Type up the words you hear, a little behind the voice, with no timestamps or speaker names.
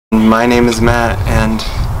My name is Matt, and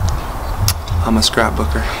I'm a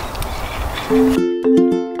scrapbooker.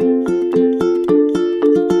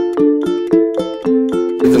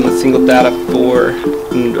 I'm a single dad of 4,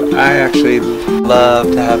 and I actually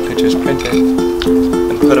love to have pictures printed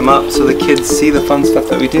and put them up so the kids see the fun stuff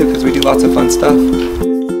that we do, because we do lots of fun stuff.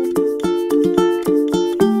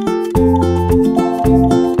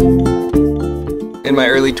 In my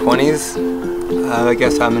early 20s, I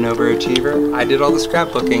guess I'm an overachiever. I did all the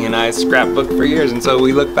scrapbooking, and I scrapbooked for years, and so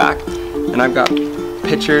we look back and I've got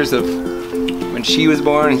pictures of when she was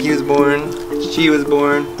born, he was born, she was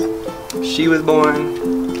born, she was born,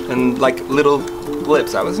 and like little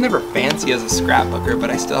blips. I was never fancy as a scrapbooker, but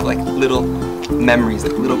I still have like little memories,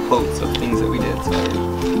 like little quotes of things that we did.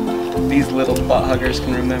 So these little butt huggers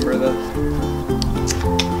can remember the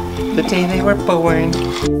day they were born.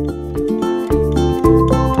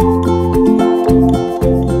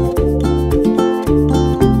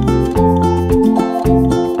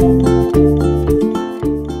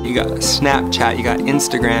 You got Snapchat, you got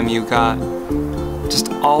Instagram, you got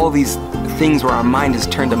just all these things where our mind is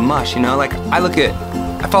turned to mush, you know? Like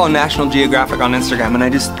I follow National Geographic on Instagram, and I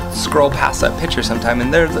just scroll past that picture sometime,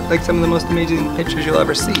 and they're like some of the most amazing pictures you'll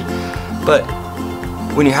ever see. But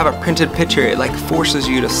when you have a printed picture, it like forces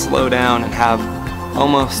you to slow down and have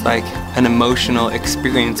almost like an emotional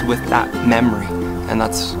experience with that memory. And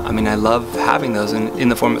that's, I mean, I love having those in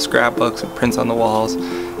the form of scrapbooks and prints on the walls,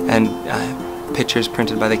 and pictures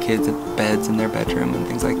printed by the kids at beds in their bedroom and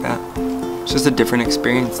things like that. It's just a different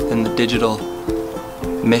experience than the digital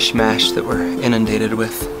mishmash that we're inundated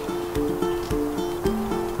with.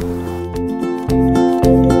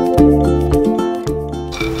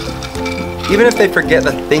 Even if they forget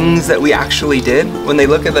the things that we actually did, when they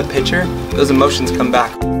look at the picture, those emotions come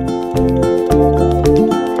back.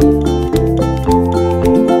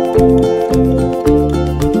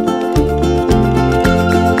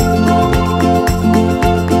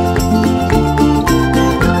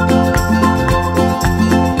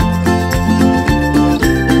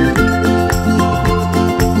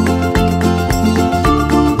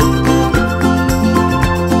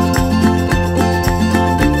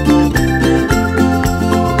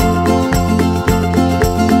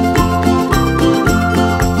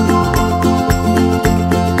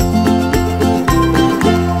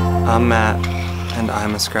 I'm Matt, and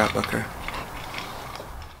I'm a scrapbooker.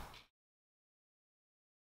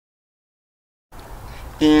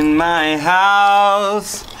 In my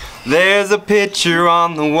house, there's a picture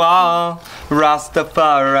on the wall.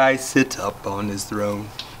 Rastafari sit up on his throne.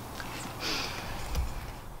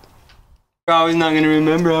 You're always not gonna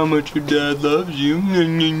remember how much your dad loves you.